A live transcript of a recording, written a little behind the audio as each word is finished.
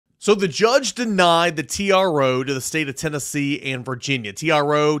So the judge denied the TRO to the state of Tennessee and Virginia.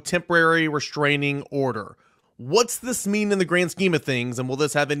 TRO, temporary restraining order. What's this mean in the grand scheme of things, and will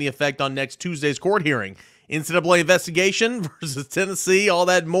this have any effect on next Tuesday's court hearing? NCAA investigation versus Tennessee, all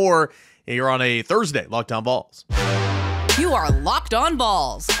that and more here on a Thursday Locked On Vols. You are Locked On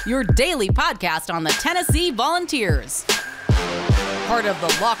Vols, your daily podcast on the Tennessee Volunteers. Part of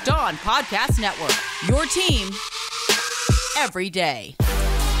the Locked On Podcast Network, your team every day.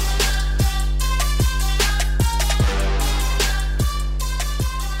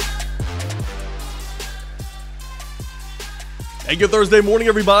 Hey, good Thursday morning,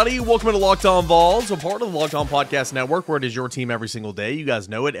 everybody. Welcome to Locked On Vols, a part of the Locked On Podcast Network, where it is your team every single day. You guys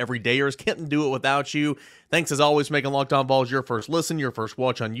know it. Every dayers can't do it without you. Thanks, as always, for making Locked On Vols your first listen, your first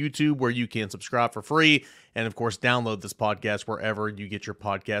watch on YouTube, where you can subscribe for free. And, of course, download this podcast wherever you get your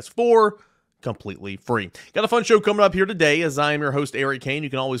podcast for completely free. Got a fun show coming up here today, as I am your host, Eric Kane. You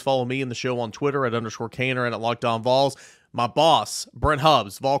can always follow me in the show on Twitter at _Kaner and at Locked On Vols. My boss, Brent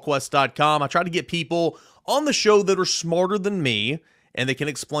Hubbs, Volquest.com. I try to get people on the show that are smarter than me, and they can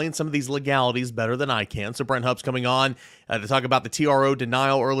explain some of these legalities better than I can. So Brent Hubbs coming on to talk about the TRO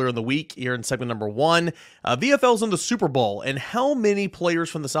denial earlier in the week here in segment number 1. VFL's in the Super Bowl, and how many players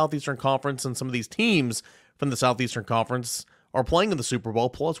from the Southeastern Conference and some of these teams from the Southeastern Conference are playing in the Super Bowl,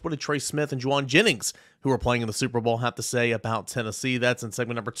 plus what did Trey Smith and Jauan Jennings, who are playing in the Super Bowl, have to say about Tennessee? That's in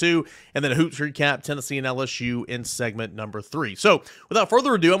segment number 2. And then a hoops recap, Tennessee and LSU in segment number 3. So without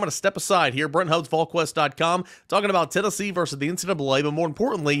further ado, I'm going to step aside here. Brent Hubbs, Volquest.com, talking about Tennessee versus the NCAA, but more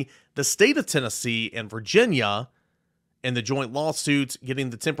importantly, the state of Tennessee and Virginia and the joint lawsuits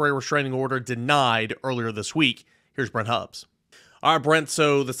getting the temporary restraining order denied earlier this week. Here's Brent Hubbs. All right, Brent,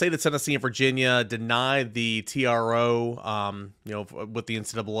 so the state of Tennessee and Virginia denied the TRO, with the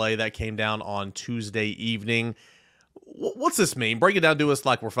NCAA. That came down on Tuesday evening. What's this mean? Break it down to us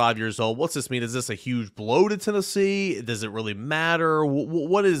like we're 5 years old. What's this mean? Is this a huge blow to Tennessee? Does it really matter?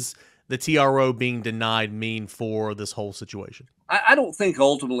 What does the TRO being denied mean for this whole situation? I don't think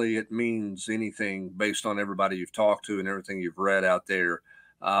ultimately it means anything based on everybody you've talked to and everything you've read out there.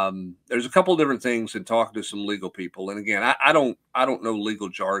 There's a couple of different things in talking to some legal people. And again, I don't know legal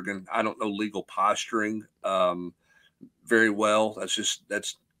jargon. I don't know legal posturing, very well. I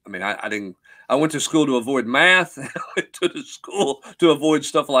went to school to avoid math. I went to the school to avoid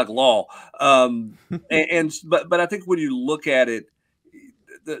stuff like law. But I think when you look at it,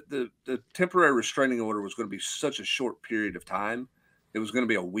 the temporary restraining order was going to be such a short period of time. It was going to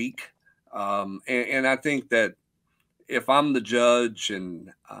be a week. And I think that if I'm the judge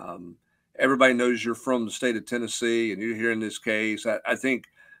and everybody knows you're from the state of Tennessee and you're hearing this case, I think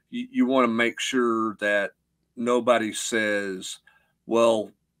you want to make sure that nobody says,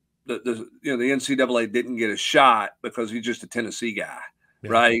 well, the NCAA didn't get a shot because he's just a Tennessee guy,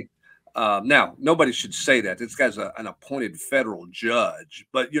 right? Now, nobody should say that. This guy's an appointed federal judge,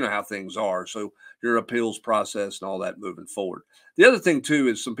 but you know how things are. So your appeals process and all that moving forward. The other thing, too,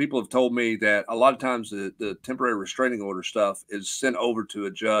 is some people have told me that a lot of times the temporary restraining order stuff is sent over to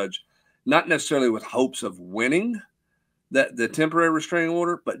a judge, not necessarily with hopes of winning the temporary restraining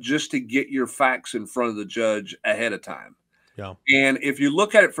order, but just to get your facts in front of the judge ahead of time. Yeah. And if you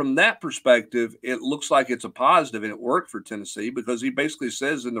look at it from that perspective, it looks like it's a positive, and it worked for Tennessee because he basically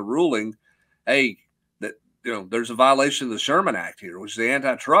says in the ruling, hey, that there's a violation of the Sherman Act here, which is the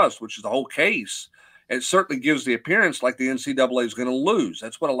antitrust, which is the whole case. It certainly gives the appearance like the NCAA is going to lose.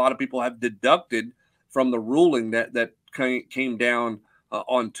 That's what a lot of people have deducted from the ruling that came down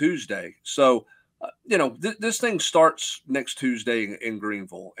on Tuesday. So, this thing starts next Tuesday in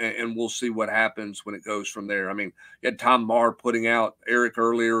Greenville, and we'll see what happens when it goes from there. I mean, you had Tom Maher putting out, Eric,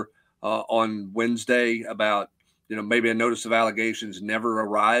 earlier on Wednesday about, maybe a notice of allegations never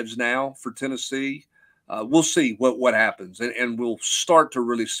arrives now for Tennessee. We'll see what happens, and we'll start to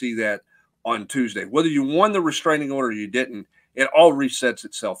really see that on Tuesday. Whether you won the restraining order or you didn't, it all resets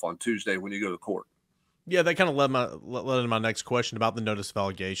itself on Tuesday when you go to court. Yeah, that kind of led into my next question about the notice of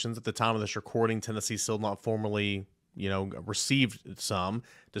allegations. At the time of this recording, Tennessee still not formally, received some.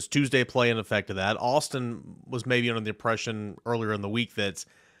 Does Tuesday play in effect of that? Austin was maybe under the impression earlier in the week that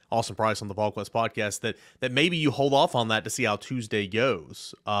Austin Price on the Volquest podcast that maybe you hold off on that to see how Tuesday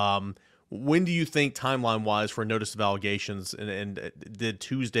goes. When do you think, timeline-wise, for a notice of allegations, and did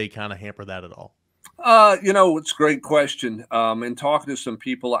Tuesday kind of hamper that at all? It's a great question. And talking to some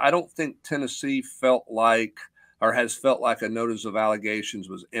people, I don't think Tennessee felt like a notice of allegations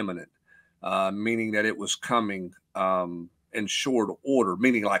was imminent, meaning that it was coming in short order,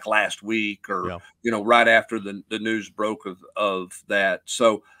 meaning like last week or, right after the news broke of that.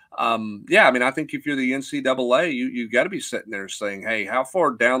 So Yeah, I mean, I think if you're the NCAA, you got to be sitting there saying, hey, how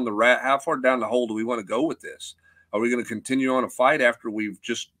far down the hole do we want to go with this? Are we going to continue on a fight after we've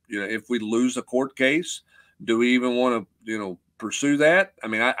just, if we lose a court case, do we even want to, pursue that? I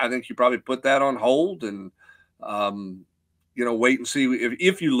mean, I think you probably put that on hold and, wait and see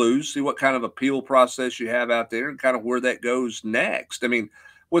if you lose, see what kind of appeal process you have out there and kind of where that goes next. I mean,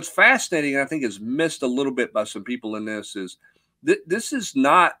 what's fascinating, I think is missed a little bit by some people in this is this is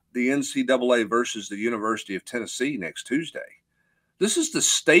not the NCAA versus the University of Tennessee next Tuesday. This is the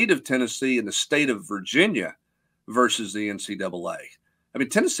state of Tennessee and the state of Virginia versus the NCAA. I mean,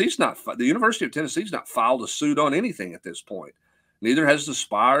 the University of Tennessee's not filed a suit on anything at this point. Neither has the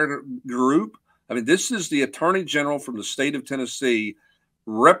Spire group. I mean, this is the Attorney General from the state of Tennessee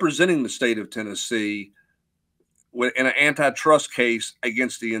representing the state of Tennessee in an antitrust case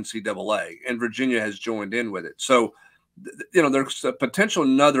against the NCAA, and Virginia has joined in with it. So, there's a potential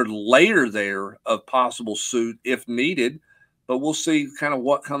another layer there of possible suit if needed, but we'll see kind of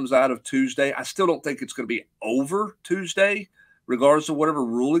what comes out of Tuesday. I still don't think it's going to be over Tuesday, regardless of whatever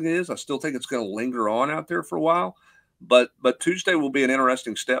ruling it is. I still think it's going to linger on out there for a while, but Tuesday will be an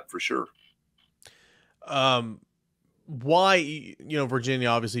interesting step for sure. Why, Virginia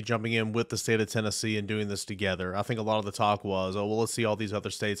obviously jumping in with the state of Tennessee and doing this together. I think a lot of the talk was, oh, well, let's see all these other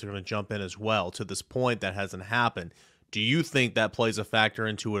states are going to jump in as well. To this point, that hasn't happened. Do you think that plays a factor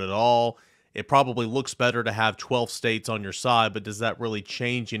into it at all? It probably looks better to have 12 states on your side, but does that really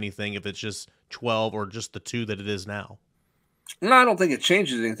change anything if it's just 12 or just the 2 that it is now? No, I don't think it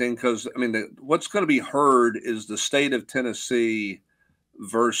changes anything because, I mean, what's going to be heard is the state of Tennessee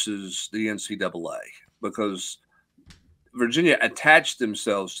versus the NCAA because Virginia attached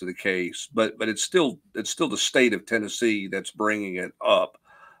themselves to the case, but it's still the state of Tennessee that's bringing it up.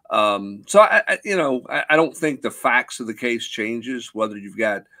 So I don't think the facts of the case changes whether you've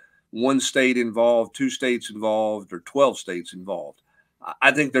got one state involved, 2 states involved, or 12 states involved.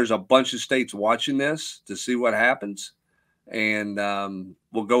 I think there's a bunch of states watching this to see what happens, and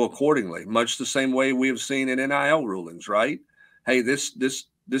we'll go accordingly. Much the same way we have seen in NIL rulings, right? Hey, this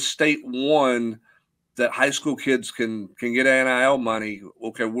state won that high school kids can get NIL money.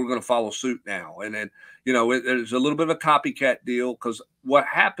 Okay, we're going to follow suit now, and then there's a little bit of a copycat deal because what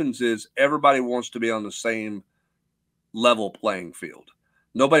happens is everybody wants to be on the same level playing field.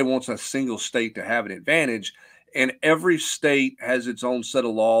 Nobody wants a single state to have an advantage, and every state has its own set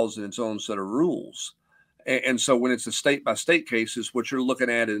of laws and its own set of rules. And so when it's a state-by-state cases, what you're looking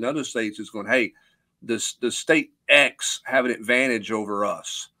at in other states is going, hey, the state X have an advantage over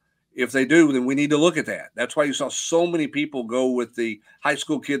us. If they do, then we need to look at that. That's why you saw so many people go with the high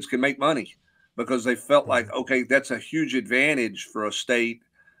school kids can make money because they felt like, okay, that's a huge advantage for a state,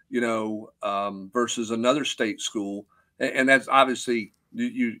 versus another state school. And that's obviously,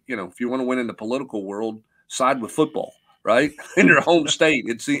 if you want to win in the political world, side with football, right? In your home state,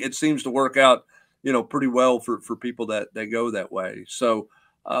 it seems to work out, pretty well for people that go that way. So,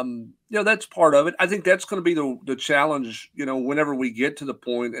 that's part of it. I think that's going to be the challenge, whenever we get to the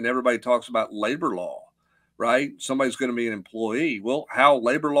point and everybody talks about labor law, right? Somebody's going to be an employee. Well, how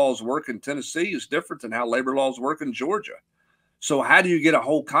labor laws work in Tennessee is different than how labor laws work in Georgia. So how do you get a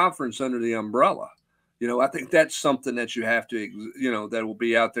whole conference under the umbrella? I think that's something that you have to, that will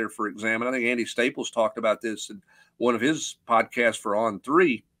be out there for exam. I think Andy Staples talked about this in one of his podcasts for On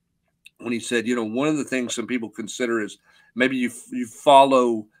 3 when he said, one of the things some people consider is maybe you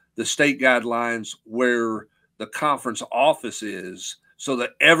follow the state guidelines where the conference office is so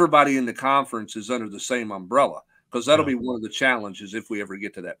that everybody in the conference is under the same umbrella, because that'll be one of the challenges if we ever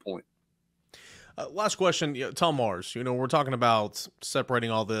get to that point. Last question, Tom Mars, we're talking about separating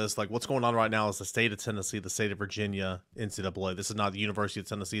all this, like what's going on right now is the state of Tennessee, the state of Virginia, NCAA. This is not the University of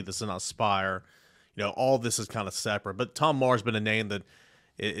Tennessee. This is not Spire. All this is kind of separate. But Tom Mars has been a name that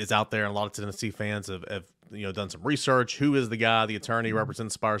is out there, and a lot of Tennessee fans have done some research. Who is the guy, the attorney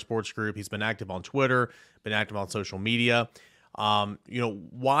represents Spire Sports Group? He's been active on Twitter, been active on social media.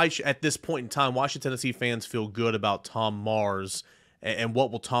 Why at this point in time, why should Tennessee fans feel good about Tom Mars, and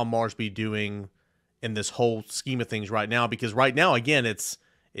what will Tom Mars be doing in this whole scheme of things right now? Because right now, again, it's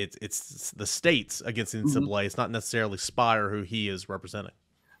the states against the NCAA. It's not necessarily Spire who he is representing.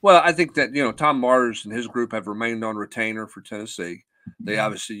 Well, I think that, Tom Mars and his group have remained on retainer for Tennessee. They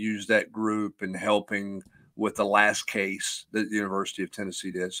obviously used that group in helping with the last case that the University of Tennessee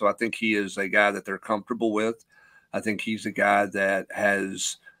did. So I think he is a guy that they're comfortable with. I think he's a guy that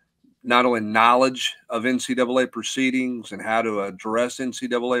has not only knowledge of NCAA proceedings and how to address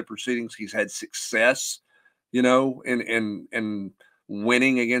NCAA proceedings, he's had success, in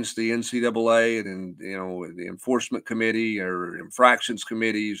winning against the NCAA and the enforcement committee or infractions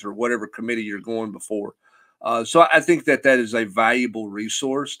committees or whatever committee you're going before. So I think that is a valuable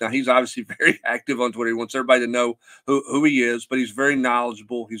resource. Now, he's obviously very active on Twitter. He wants everybody to know who he is, but he's very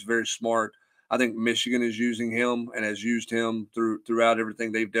knowledgeable. He's very smart. I think Michigan is using him and has used him throughout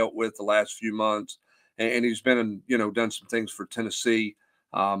everything they've dealt with the last few months. And he's been, done some things for Tennessee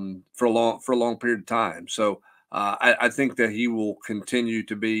for a long period of time. So I think that he will continue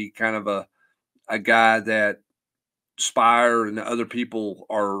to be kind of a guy that Spire and other people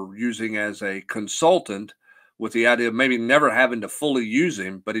are using as a consultant, with the idea of maybe never having to fully use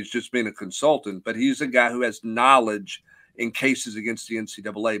him, but he's just being a consultant. But he's a guy who has knowledge in cases against the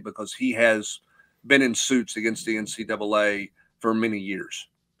NCAA because he has been in suits against the NCAA for many years.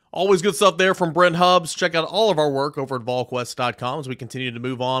 Always good stuff there from Brent Hubbs. Check out all of our work over at Volquest.com as we continue to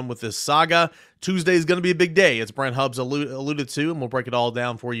move on with this saga. Tuesday is going to be a big day, as Brent Hubbs alluded to, and we'll break it all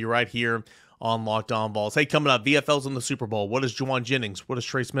down for you right here on Locked On Vols. Hey, coming up, VFL's in the Super Bowl. What does Jauan Jennings, what does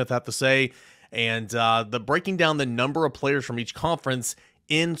Trey Smith have to say? And the breaking down the number of players from each conference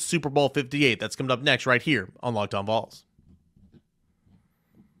in Super Bowl 58. That's coming up next right here on Locked On Vols.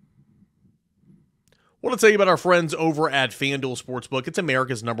 I want to tell you about our friends over at FanDuel Sportsbook. It's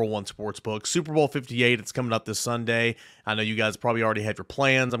America's #1 sportsbook. Super Bowl 58, it's coming up this Sunday. I know you guys probably already had your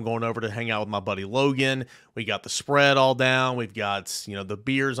plans. I'm going over to hang out with my buddy Logan. We got the spread all down. We've got, the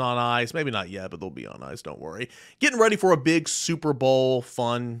beers on ice. Maybe not yet, but they'll be on ice, don't worry. Getting ready for a big Super Bowl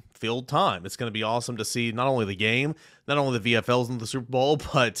fun-filled time. It's going to be awesome to see not only the game, not only the VFLs in the Super Bowl,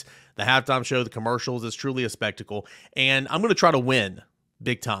 but the halftime show, the commercials. It's truly a spectacle. And I'm going to try to win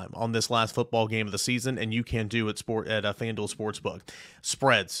big time on this last football game of the season, and you can do it at FanDuel Sportsbook.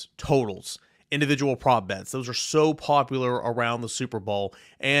 Spreads, totals, individual prop bets. Those are so popular around the Super Bowl.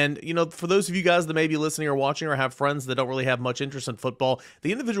 And, for those of you guys that may be listening or watching or have friends that don't really have much interest in football,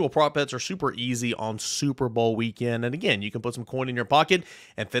 the individual prop bets are super easy on Super Bowl weekend. And again, you can put some coin in your pocket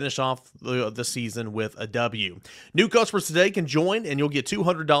and finish off the season with a W. New customers today can join, and you'll get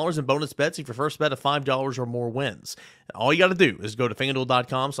 $200 in bonus bets if your first bet of $5 or more wins. All you got to do is go to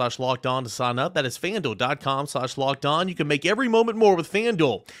FanDuel.com/lockedon to sign up. That is FanDuel.com/lockedon. You can make every moment more with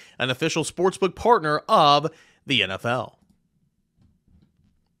FanDuel, an official sportsbook partner of the NFL.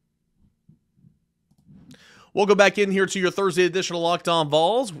 We'll go back in here to your Thursday edition of Locked On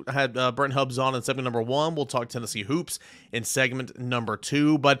Vols. I had Brent Hubbs on in segment number 1. We'll talk Tennessee hoops in segment number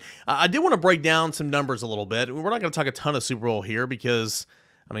 2. But I did want to break down some numbers a little bit. We're not going to talk a ton of Super Bowl here because,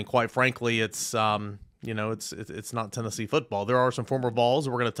 quite frankly, it's it's not Tennessee football. There are some former Vols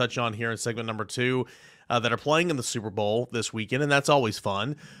that we're going to touch on here in segment number 2 that are playing in the Super Bowl this weekend, and that's always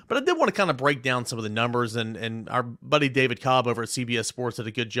fun. But I did want to kind of break down some of the numbers, and our buddy David Cobb over at CBS Sports did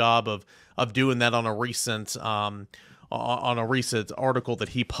a good job of doing that on a recent article that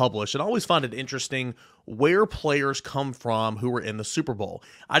he published. And I always find it interesting where players come from who were in the Super Bowl.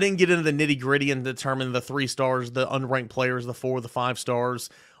 I didn't get into the nitty-gritty and determine the 3 stars, the unranked players, the 4, the 5 stars,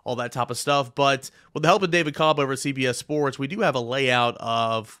 all that type of stuff. But with the help of David Cobb over at CBS Sports, we do have a layout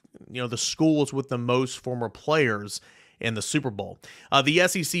of, the schools with the most former players in the Super Bowl. The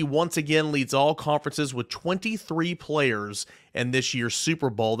SEC once again leads all conferences with 23 players in this year's Super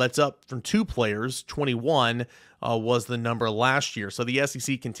Bowl. That's up from 2 players. 21 was the number last year. So the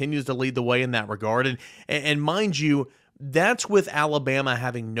SEC continues to lead the way in that regard. And mind you, that's with Alabama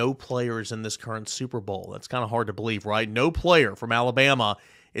having no players in this current Super Bowl. That's kind of hard to believe, right? No player from Alabama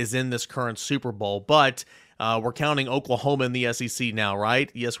is in this current Super Bowl, but we're counting Oklahoma in the SEC now, right?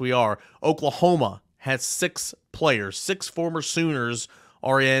 Yes, we are. Oklahoma has 6 players. 6 former Sooners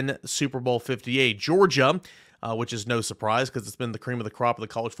are in Super Bowl 58. Georgia, which is no surprise because it's been the cream of the crop of the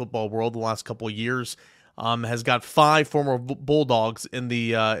college football world the last couple of years, has got 5 former Bulldogs in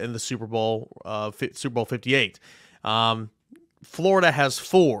the Super Bowl 58. Florida has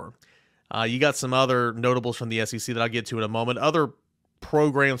 4. You got some other notables from the SEC that I'll get to in a moment. Other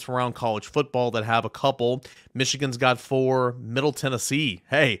programs from around college football that have a couple. Michigan's got 4. Middle Tennessee,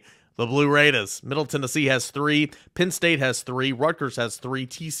 hey, the Blue Raiders. Middle Tennessee has 3. Penn State has 3. Rutgers has 3.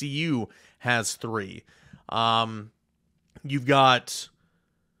 TCU has 3. You've got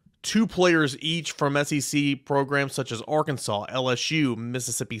 2 players each from SEC programs such as Arkansas, LSU,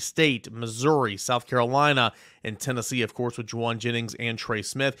 Mississippi State, Missouri, South Carolina, and Tennessee, of course, with Jauan Jennings and Trey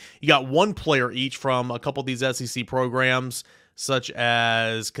Smith. You got 1 player each from a couple of these SEC programs such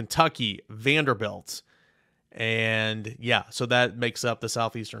as Kentucky, Vanderbilt, and so that makes up the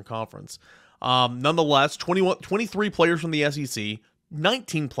Southeastern Conference. Nonetheless, 23 players from the SEC,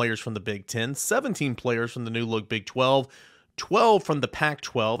 19 players from the Big Ten, 17 players from the new look Big 12, 12 from the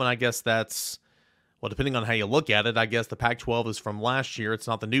Pac-12, and I guess that's, Well, depending on how you look at it, I guess the Pac-12 is from last year. It's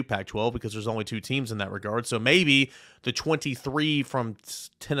not the new Pac-12 because there's only 2 teams in that regard. So maybe the 23 from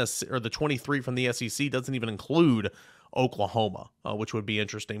Tennessee or the 23 from the SEC doesn't even include Oklahoma, which would be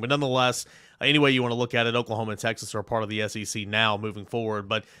interesting. But nonetheless, any way you want to look at it, Oklahoma and Texas are a part of the SEC now moving forward,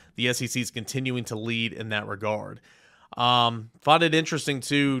 but the SEC is continuing to lead in that regard. Find it interesting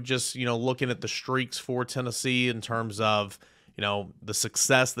too, just, looking at the streaks for Tennessee in terms of, the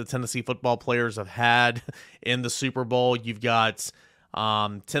success that Tennessee football players have had in the Super Bowl. You've got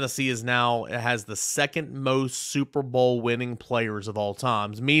Tennessee has the second most Super Bowl winning players of all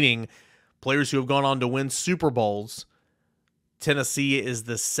times, meaning players who have gone on to win Super Bowls. Tennessee is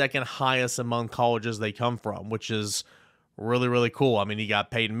the second highest among colleges they come from, which is really, really cool. I mean, you got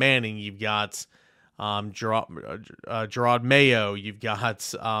Peyton Manning, you've got Gerard Mayo, you've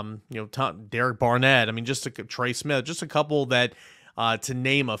got Derek Barnett. I mean, Trey Smith, just a couple that to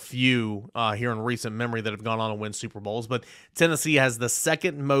name a few here in recent memory that have gone on to win Super Bowls. But Tennessee has the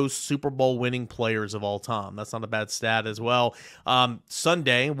second most Super Bowl winning players of all time. That's not a bad stat as well.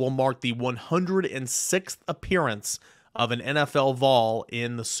 Sunday will mark the 106th appearance of an NFL Vol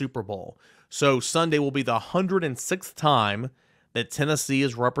in the Super Bowl. So Sunday will be the 106th time that Tennessee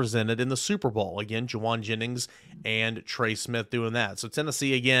is represented in the Super Bowl. Again, Jauan Jennings and Trey Smith doing that. So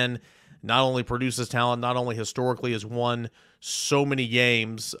Tennessee, again, not only produces talent, not only historically has won so many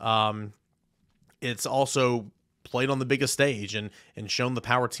games, it's also played on the biggest stage and shown the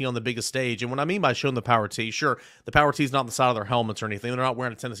power T on the biggest stage. And what I mean by showing the power T, sure, the power T is not on the side of their helmets or anything. They're not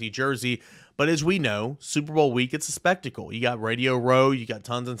wearing a Tennessee jersey. But as we know, Super Bowl week, it's a spectacle. You got Radio Row, you got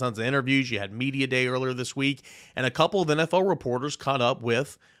tons and tons of interviews. You had Media Day earlier this week, and a couple of NFL reporters caught up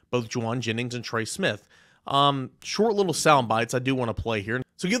with both Jauan Jennings and Trey Smith. Short little sound bites I do want to play here.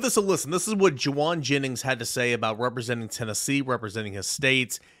 So give this a listen. This is what Jauan Jennings had to say about representing Tennessee, representing his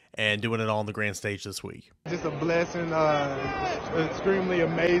state, and doing it all on the grand stage this week. Just a blessing, extremely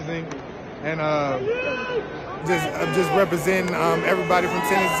amazing, and just representing everybody from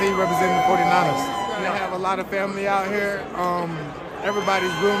Tennessee, representing the 49ers. I have a lot of family out here.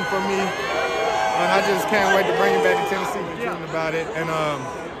 Everybody's rooting for me, and I just can't wait to bring it back to Tennessee and dreaming about it. And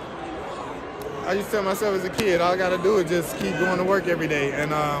I used to tell myself as a kid, all I got to do is just keep going to work every day,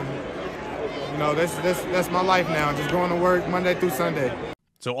 and that's my life now, just going to work Monday through Sunday.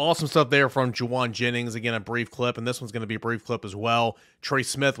 So awesome stuff there from Jauan Jennings. Again, a brief clip, and this one's going to be a brief clip as well. Trey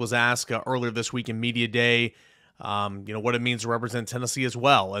Smith was asked earlier this week in Media Day, what it means to represent Tennessee as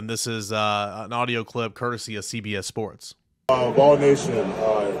well. And this is an audio clip courtesy of CBS Sports. Vol Nation,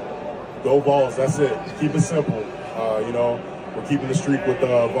 go Vols. That's it. Keep it simple. We're keeping the streak with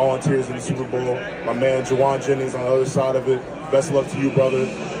volunteers in the Super Bowl. My man Jauan Jennings on the other side of it. Best of luck to you, brother.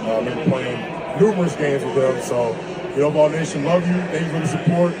 I've been playing numerous games with him, so. Vol Nation, love you. Thank you for the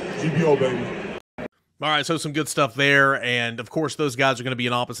support. GBO, baby. All right, so some good stuff there. And, of course, those guys are going to be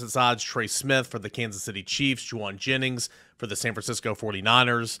on opposite sides. Trey Smith for the Kansas City Chiefs, Jauan Jennings for the San Francisco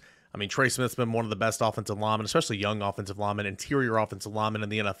 49ers. I mean, Trey Smith's been one of the best offensive linemen, especially young offensive linemen, interior offensive linemen in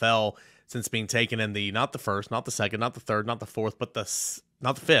the NFL since being taken in the, not the first, not the second, not the third, not the fourth, but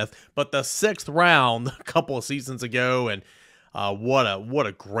not the fifth, but the 6th round a couple of seasons ago. And what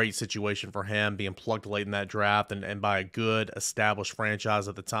a great situation for him, being plucked late in that draft and by a good established franchise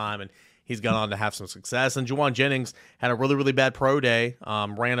at the time, and he's gone on to have some success. And Jauan Jennings had a really, really bad pro day,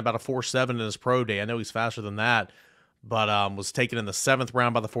 ran about a 4.7 in his pro day. I know he's faster than that, but was taken in the 7th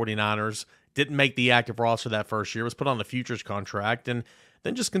round by the 49ers, didn't make the active roster that first year, was put on a futures contract, and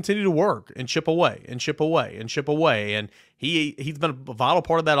then just continue to work and chip away and chip away and chip away. And he's been a vital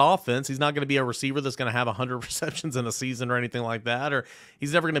part of that offense. He's not going to be a receiver that's going to have 100 receptions in a season or anything like that, or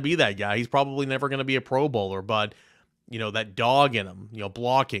he's never going to be that guy. He's probably never going to be a Pro Bowler, but that dog in him,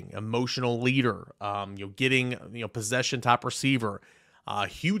 blocking, emotional leader, getting, possession type receiver,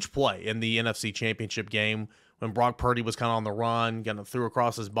 huge play in the NFC Championship game when Brock Purdy was kind of on the run, kind of threw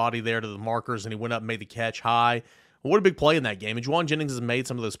across his body there to the markers, and he went up and made the catch high. What a big play in that game. And Jauan Jennings has made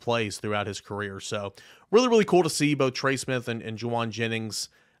some of those plays throughout his career. So really, really cool to see both Trey Smith and Jauan Jennings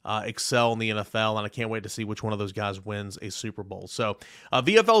excel in the NFL. And I can't wait to see which one of those guys wins a Super Bowl. So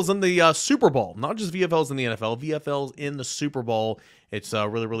VFL's in the Super Bowl. Not just VFL's in the NFL. VFL's in the Super Bowl. It's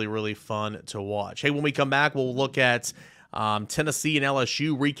really, really, really fun to watch. Hey, when we come back, we'll look at Tennessee and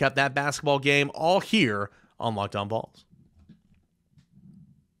LSU, recap that basketball game, all here on Locked On Vols.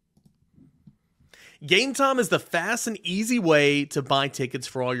 Game Time is the fast and easy way to buy tickets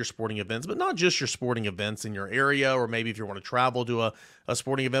for all your sporting events, but not just your sporting events in your area, or maybe if you want to travel to a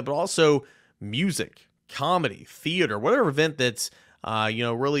sporting event, but also music, comedy, theater, whatever event that's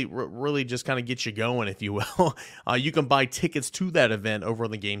really just kind of get you going, if you will. You can buy tickets to that event over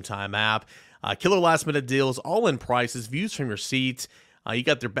on the Game Time app. Killer last-minute deals, all-in prices, views from your seats. You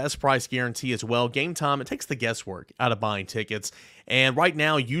got their best price guarantee as well. Game Time, it takes the guesswork out of buying tickets. And right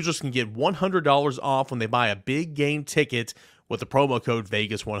now, users can get $100 off when they buy a big game ticket with the promo code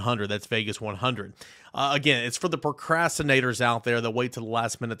Vegas100. That's Vegas100. Again, it's for the procrastinators out there that wait to the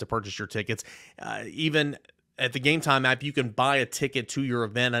last minute to purchase your tickets. Even at the Game Time app, you can buy a ticket to your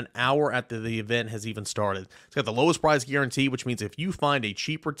event an hour after the event has even started. It's got the lowest price guarantee, which means if you find a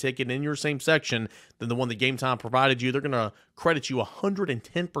cheaper ticket in your same section than the one that Game Time provided you, they're going to credit you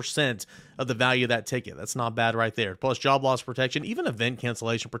 110% of the value of that ticket. That's not bad right there. Plus job loss protection, even event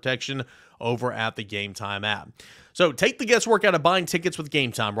cancellation protection over at the Game Time app. So take the guesswork out of buying tickets with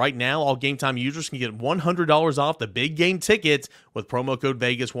Game Time. Right now, all Game Time users can get $100 off the big game ticket with promo code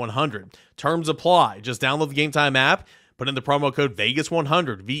Vegas100. Terms apply. Just download the Game Time app, put in the promo code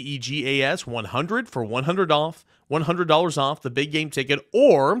Vegas100, VEGAS 100 for $100 off the big game ticket.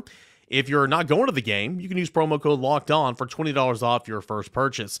 Or if you're not going to the game, you can use promo code Locked On for $20 off your first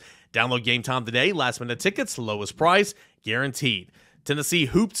purchase. Download Game Time today. Last minute tickets, lowest price, guaranteed. Tennessee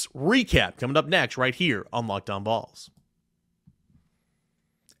Hoops recap coming up next right here on Locked On Vols.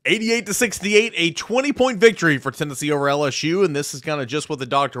 88-68, a 20-point victory for Tennessee over LSU, and this is kind of just what the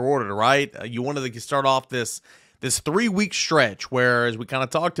doctor ordered, right? You wanted to start off this 3-week stretch where, as we kind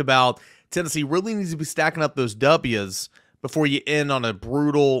of talked about, Tennessee really needs to be stacking up those W's before you end on a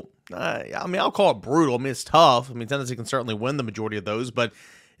brutal, I'll call it brutal. It's tough. Tennessee can certainly win the majority of those, but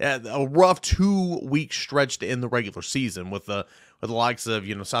a rough 2-week stretch to end the regular season with the likes of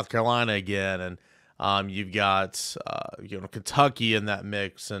South Carolina again, and you've got Kentucky in that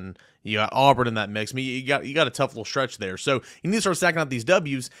mix, and you got Auburn in that mix. You got a tough little stretch there. So you need to start stacking out these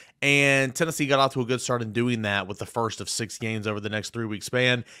W's, and Tennessee got off to a good start in doing that with the first of 6 games over the next 3-week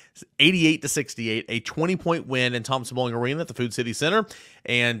span. 88-68, a 20-point win in Thompson-Boling Arena at the Food City Center,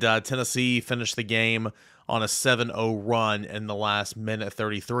 and Tennessee finished the game on a 7-0 run in the last minute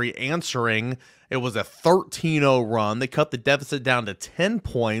 33, answering it was a 13-0 run. They cut the deficit down to 10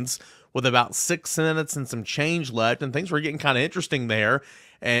 points with about 6 minutes and some change left, and things were getting kind of interesting there.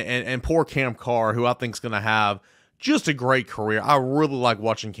 And poor Cam Carr, who I think is going to have just a great career. I really like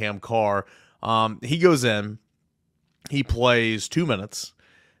watching Cam Carr. He goes in, he plays 2 minutes,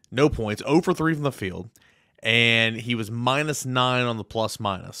 no points, 0 for 3 from the field, and he was -9 on the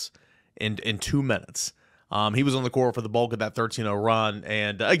plus-minus in 2 minutes. He was on the court for the bulk of that 13-0 run,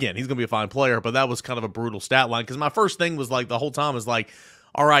 and again, he's going to be a fine player, but that was kind of a brutal stat line, because my first thing was the whole time was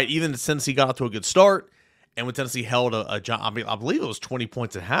all right, even Tennessee got off to a good start, and when Tennessee held I believe it was 20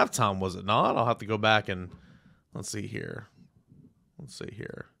 points at halftime, was it not? I'll have to go back and let's see here. Can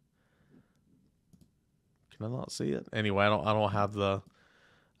I not see it? Anyway,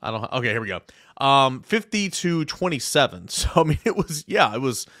 okay, here we go. 50-27. So it was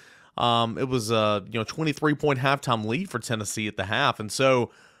 23-point halftime lead for Tennessee at the half. And so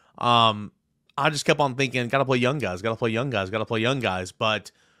I just kept on thinking, got to play young guys.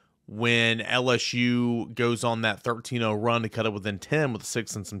 But when LSU goes on that 13-0 run to cut it within 10 with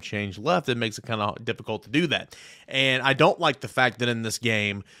 6 and some change left, it makes it kind of difficult to do that. And I don't like the fact that in this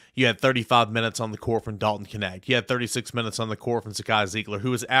game, you had 35 minutes on the court from Dalton Knecht. You had 36 minutes on the court from Zakai Ziegler,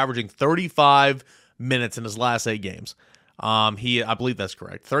 who was averaging 35 minutes in his last 8 games. I believe that's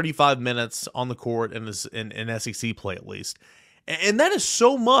correct. 35 minutes on the court in SEC play at least. And that is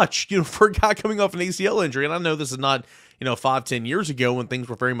so much, for a guy coming off an ACL injury. And I know this is not, 5-10 years ago when things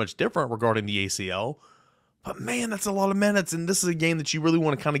were very much different regarding the ACL. But man, that's a lot of minutes. And this is a game that you really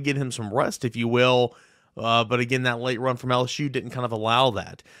want to kind of get him some rest, if you will. But again, that late run from LSU didn't kind of allow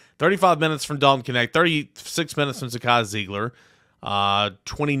that. 35 minutes from Dalton Knecht, 36 minutes from Zakai Ziegler,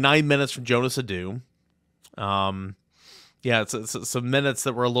 29 minutes from Jonas Adu. It's some minutes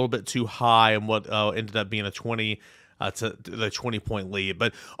that were a little bit too high and what ended up being a 20-point lead.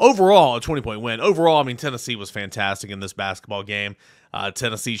 But overall, a 20-point win. Overall, Tennessee was fantastic in this basketball game.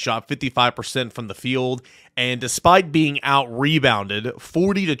 Tennessee shot 55% from the field, and despite being out-rebounded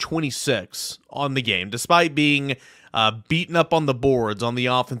 40-26 on the game, despite being beaten up on the boards, on the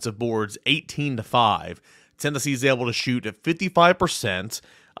offensive boards, 18-5, Tennessee is able to shoot at 55%,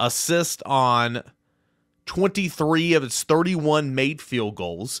 assist on 23 of its 31 made field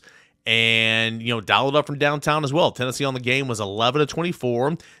goals, and dial it up from downtown as well. Tennessee on the game was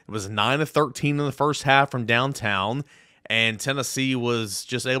 11-24. It was 9-13 in the first half from downtown, and Tennessee was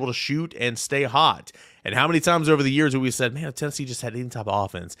just able to shoot and stay hot. And how many times over the years have we said, man, if Tennessee just had any type of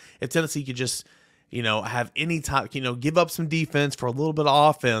offense, if Tennessee could just have any type, give up some defense for a little bit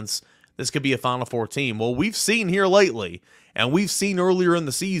of offense, this could be a Final Four team. Well, we've seen here lately, and we've seen earlier in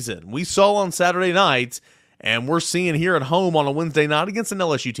the season. We saw on Saturday night, and we're seeing here at home on a Wednesday night against an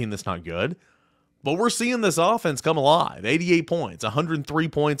LSU team that's not good. But we're seeing this offense come alive. 88 points, 103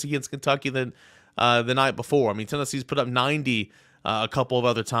 points against Kentucky the night before. I mean, Tennessee's put up 90 a couple of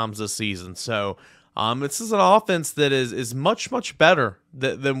other times this season. So this is an offense that is much, much better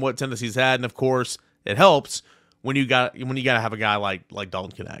than what Tennessee's had. And, of course, it helps when you got to have a guy like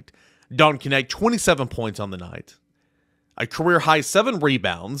Dalton Knecht. Dalton Knecht, 27 points on the night. A career-high 7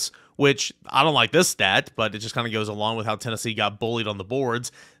 rebounds, which I don't like this stat, but it just kind of goes along with how Tennessee got bullied on the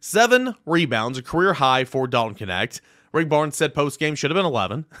boards. 7 rebounds, a career-high for Dalton Knecht. Rick Barnes said post-game should have been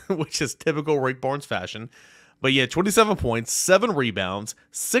 11, which is typical Rick Barnes fashion. But yeah, 27 points, 7 rebounds,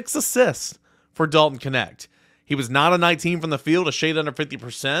 6 assists for Dalton Knecht. He was 9 of 19 from the field, a shade under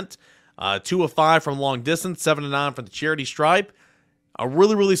 50%. 2 of 5 from long distance, 7 of 9 from the charity stripe. A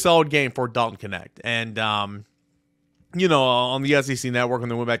really, really solid game for Dalton Knecht. And, on the SEC Network, when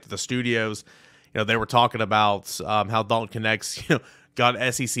they went back to the studios, they were talking about how Dalton Knecht's,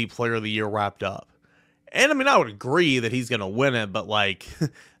 got SEC Player of the Year wrapped up. And, I mean, I would agree that he's going to win it, but,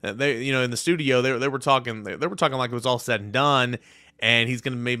 they, in the studio, they were talking like it was all said and done, and he's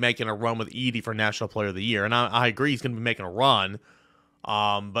going to be making a run with Edey for National Player of the Year. And I agree he's going to be making a run.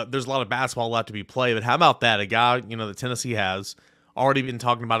 But there's a lot of basketball left to be played. But how about that? A guy, that Tennessee has already been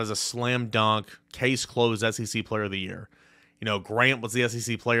talking about as a slam dunk, case closed SEC Player of the Year. Grant was the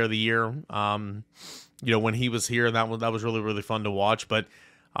SEC Player of the Year. When he was here, that was really, really fun to watch. But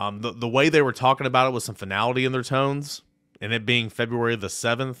the way they were talking about it with some finality in their tones, and it being February the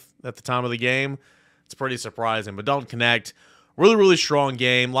 7th at the time of the game, it's pretty surprising. But Dalton Knecht, really, really strong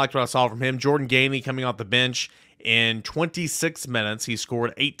game. Liked what I saw from him. Jauan Jennings coming off the bench. In 26 minutes, he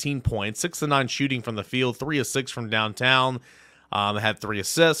scored 18 points, 6 of 9 shooting from the field, 3 of 6 from downtown. Had 3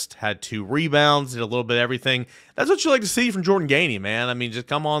 assists, had 2 rebounds, did a little bit of everything. That's what you like to see from Jauan Jennings, man. I mean, just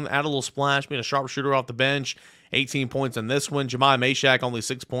come on, add a little splash, being a sharpshooter off the bench. 18 points in this one. Jauan Jennings only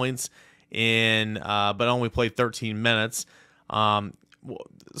 6 points but only played 13 minutes.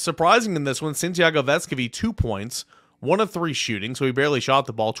 Surprising in this one, Santiago Vescovi 2 points, 1 of 3 shooting, so he barely shot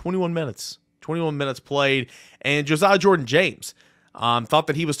the ball. 21 minutes played. And Josiah Jordan-James thought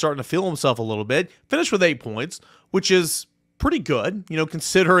that he was starting to feel himself a little bit. Finished with 8 points, which is pretty good,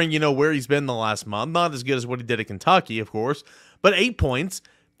 considering, where he's been the last month. Not as good as what he did at Kentucky, of course, but 8 points.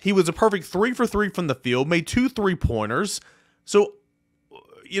 He was a perfect 3 for 3 from the field, made 2 3-pointers. So,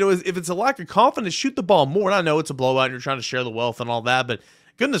 if it's a lack of confidence, shoot the ball more. And I know it's a blowout and you're trying to share the wealth and all that, but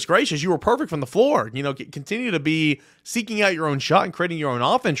goodness gracious, you were perfect from the floor. Continue to be seeking out your own shot and creating your own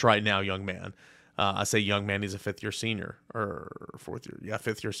offense right now, young man. I say young man, he's a 5th-year senior, or 4th-year,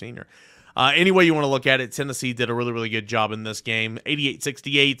 5th-year senior. Any way you want to look at it, Tennessee did a really, really good job in this game.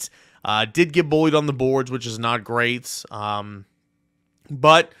 88-68. Did get bullied on the boards, which is not great.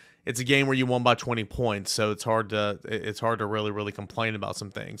 But it's a game where you won by 20 points, so it's hard to really, really complain about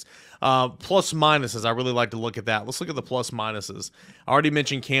some things. Plus minuses, I really like to look at that. Let's look at the plus minuses. I already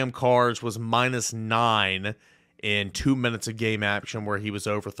mentioned Cam Carrs was -9 in 2 minutes of game action where he was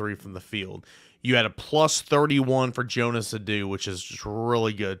over 3 from the field. You had a plus 31 for Jonas Adu, which is just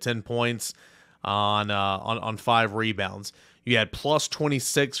really good. 10 points on 5 rebounds. You had plus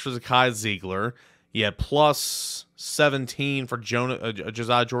 26 for Zakai Ziegler. You had plus 17 for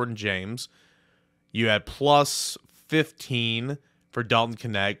Josiah Jordan-James. You had plus 15 for Dalton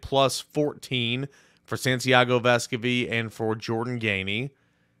Knecht, plus 14 for Santiago Vescovi and for Jauan Jennings.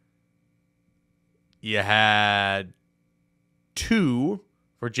 You had 2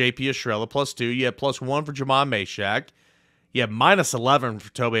 for JP Estrella, plus 2. You had plus 1 for Jauan Jennings. You had minus 11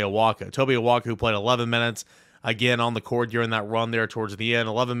 for Tobe Awaka. Tobe Awaka, who played 11 minutes, again, on the court during that run there towards the end.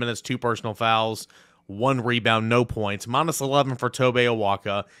 11 minutes, 2 personal fouls, 1 rebound, no points. Minus 11 for Tobe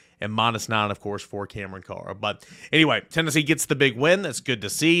Awaka, and minus 9, of course, for Cameron Carr. But anyway, Tennessee gets the big win. That's good to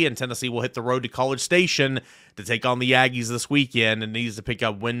see, and Tennessee will hit the road to College Station to take on the Aggies this weekend and needs to pick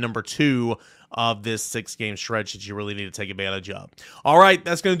up win number 2 of this 6-game stretch that you really need to take advantage of. All right,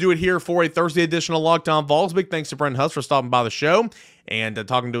 that's going to do it here for a Thursday edition of Locked On Vols. Big thanks to Brent Hubbs for stopping by the show and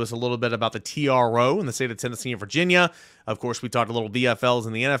talking to us a little bit about the TRO in the state of Tennessee and Virginia. Of course, we talked a little VFLs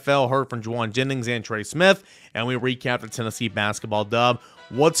in the NFL, heard from Jauan Jennings and Trey Smith, and we recapped the Tennessee basketball dub.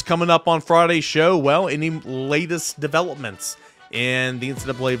 What's coming up on Friday's show? Well, any latest developments in the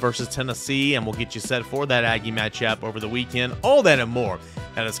NCAA versus Tennessee, and we'll get you set for that Aggie matchup over the weekend. All that and more.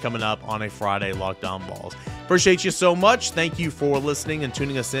 That is coming up on a Friday Locked On Vols. Appreciate you so much. Thank you for listening and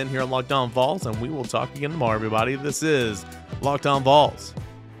tuning us in here on Locked On Vols, and we will talk again tomorrow, everybody. This is Locked On Vols.